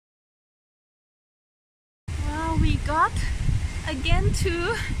we got again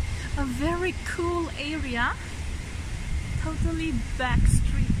to a very cool area, totally back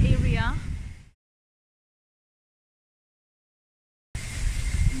street area.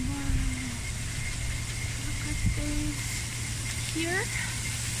 Wow. Look at this. Here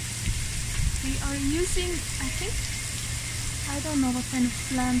we are using, I don't know what kind of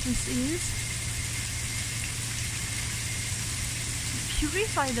plant this is, to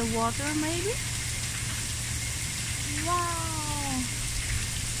purify the water maybe. Wow.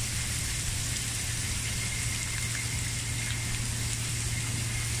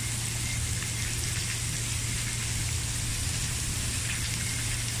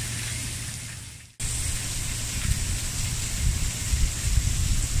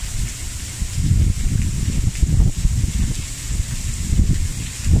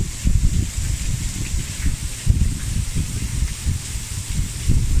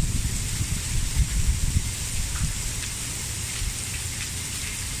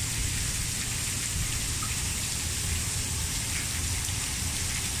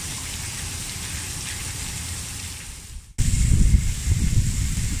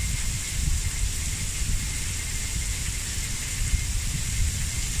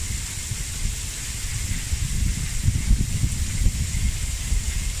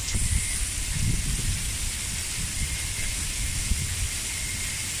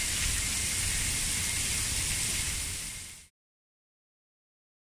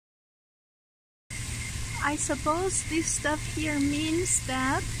 I suppose this stuff here means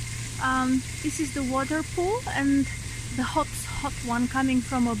that this is the water pool and the hot one coming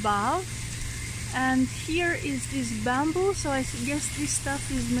from above, and here is this bamboo, so I guess this stuff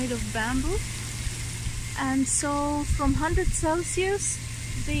is made of bamboo. And so from 100 Celsius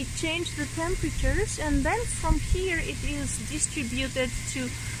they change the temperatures, and then from here it is distributed to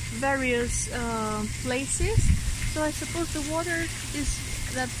various places. So I suppose the water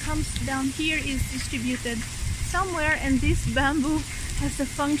that comes down here is distributed somewhere, and this bamboo has the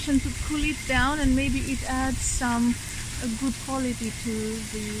function to cool it down, and maybe it adds some good quality to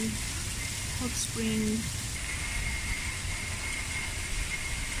the hot spring.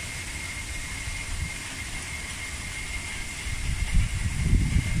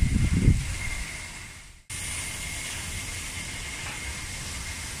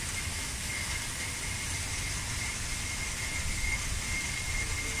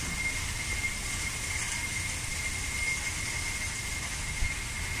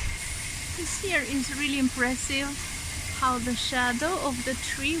 This here is really impressive, how the shadow of the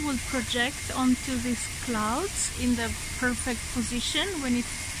tree will project onto these clouds in the perfect position when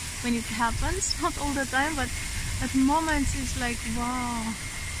it happens. Not all the time, but at moments it's like, wow,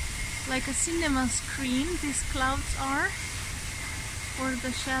 like a cinema screen these clouds are for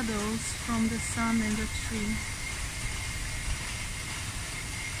the shadows from the sun and the tree.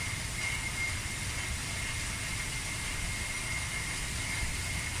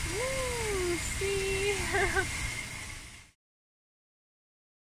 See?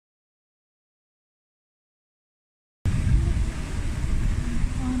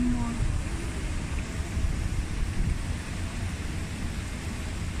 One more.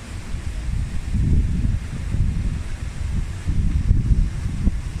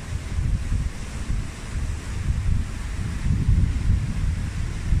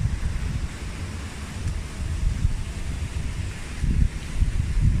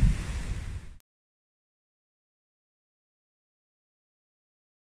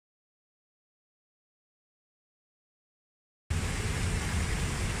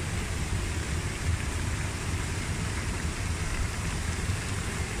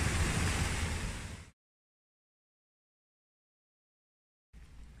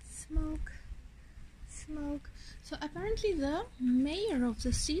 Smoke. So apparently the mayor of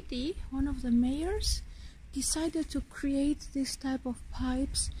the city, one of the mayors, decided to create this type of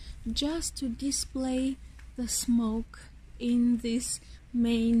pipes just to display the smoke in these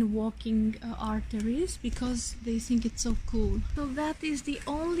main walking arteries, because they think it's so cool. So that is the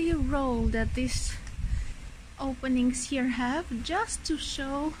only role that these openings here have, just to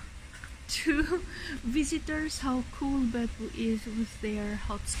show to visitors how cool BEPPU is with their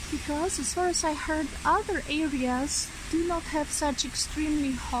hot springs. Because as far as I heard, other areas do not have such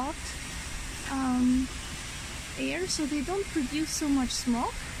extremely hot air, so they don't produce so much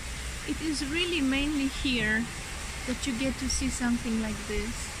smoke. It is really mainly here that you get to see something like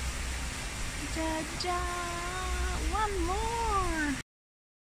this. Ja-ja! One more!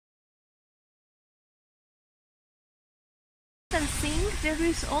 I think there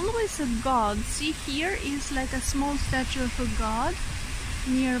is always a god. See, here is like a small statue of a god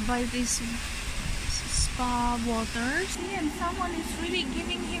nearby this spa waters. See, and someone is really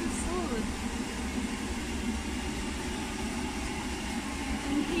giving him food.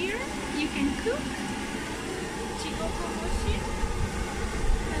 And here you can cook.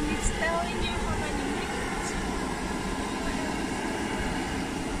 And it's telling you how many minutes.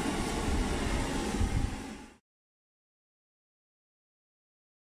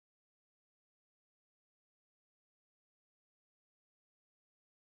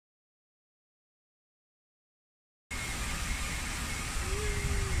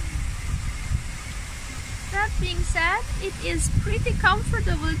 That being said, it is pretty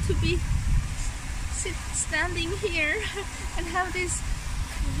comfortable to be standing here and have this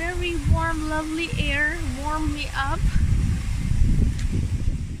very warm, lovely air warm me up.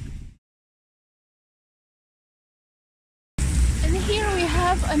 And here we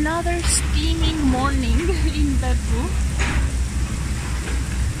have another steaming morning in BEPPU.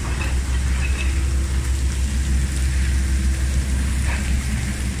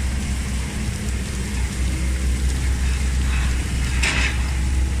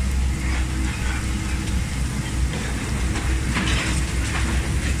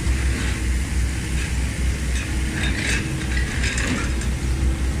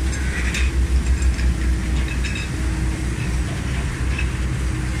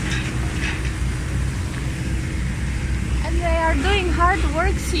 Doing hard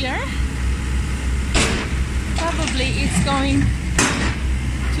works here. Probably it's going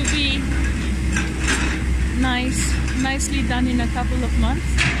to be nicely done in a couple of months.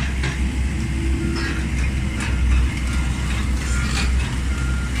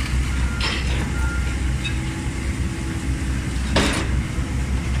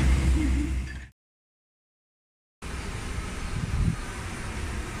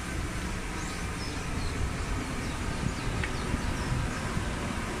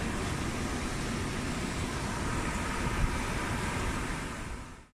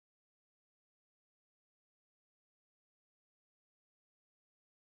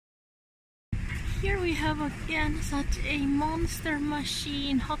 Here we have again such a monster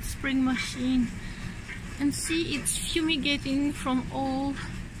machine, hot spring machine, and see it's fumigating from all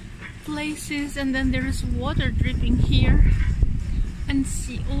places, and then there is water dripping here, and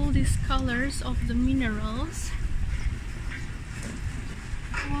see all these colors of the minerals.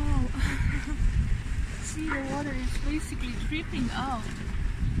 Wow. See, the water is basically dripping out.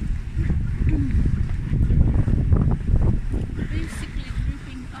 Basically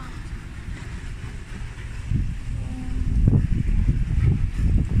dripping out.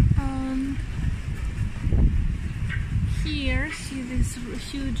 Here, see this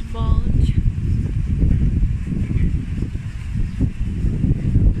huge bulge.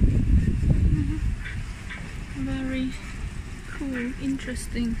 Very cool,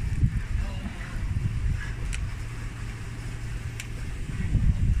 interesting.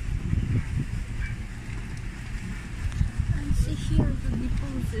 And see here the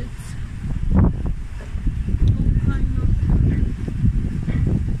deposits.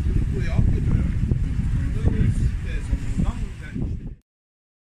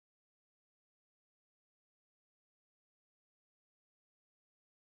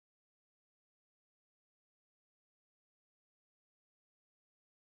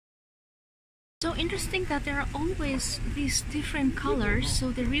 So interesting that there are always these different colors.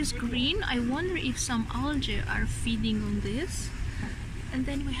 So there is green. I wonder if some algae are feeding on this. And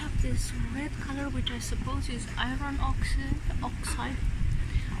then we have this red color, which I suppose is iron oxide.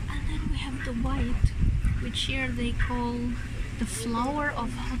 And then we have the white, which here they call the flower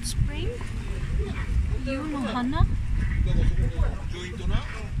of hot spring. Yunohana.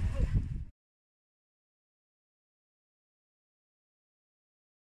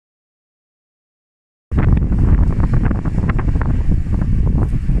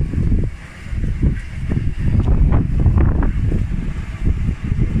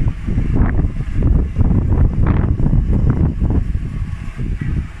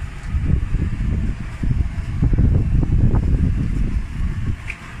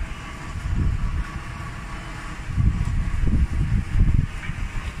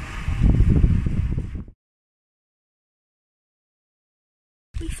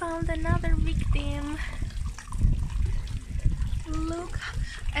 We found another victim. Look,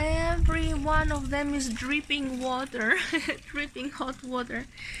 every one of them is dripping water, dripping hot water,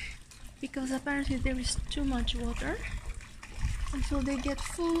 because apparently there is too much water, and so they get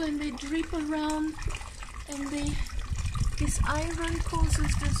full and they drip around, and this iron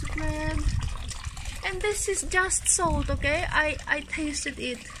causes this red. And this is just salt, okay? I tasted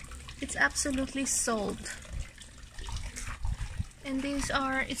it. It's absolutely salt. And these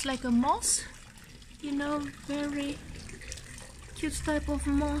are, it's like a moss, you know, very cute type of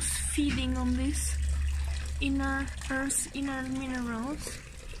moss feeding on this inner earth, inner minerals.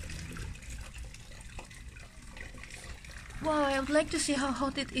 Wow, I would like to see how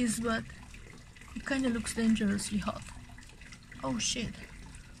hot it is, but it kind of looks dangerously hot. Oh shit.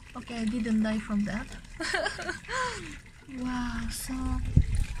 Okay, I didn't die from that. Wow, so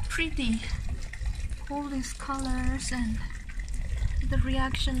pretty. All these colors and the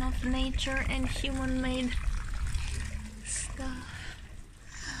reaction of nature and human-made stuff.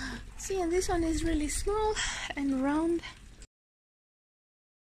 See, and this one is really small and round.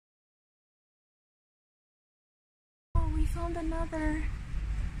 Oh, we found another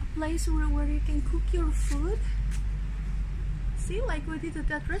place where you can cook your food. See, like we did at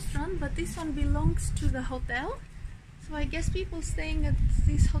that restaurant, but this one belongs to the hotel. So I guess people staying at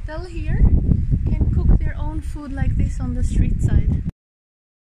this hotel here can cook their own food like this on the street side.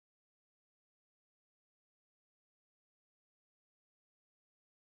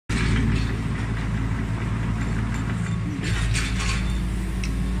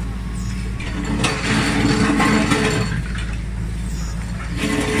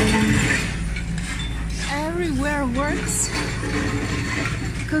 Everywhere works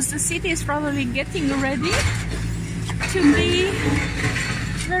because the city is probably getting ready to be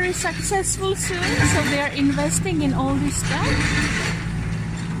very successful soon, so they are investing in all this stuff.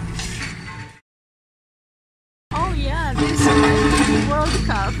 Oh yeah, this is Rugby World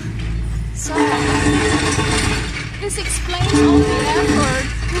Cup. So this explains all the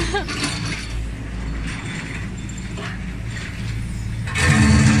effort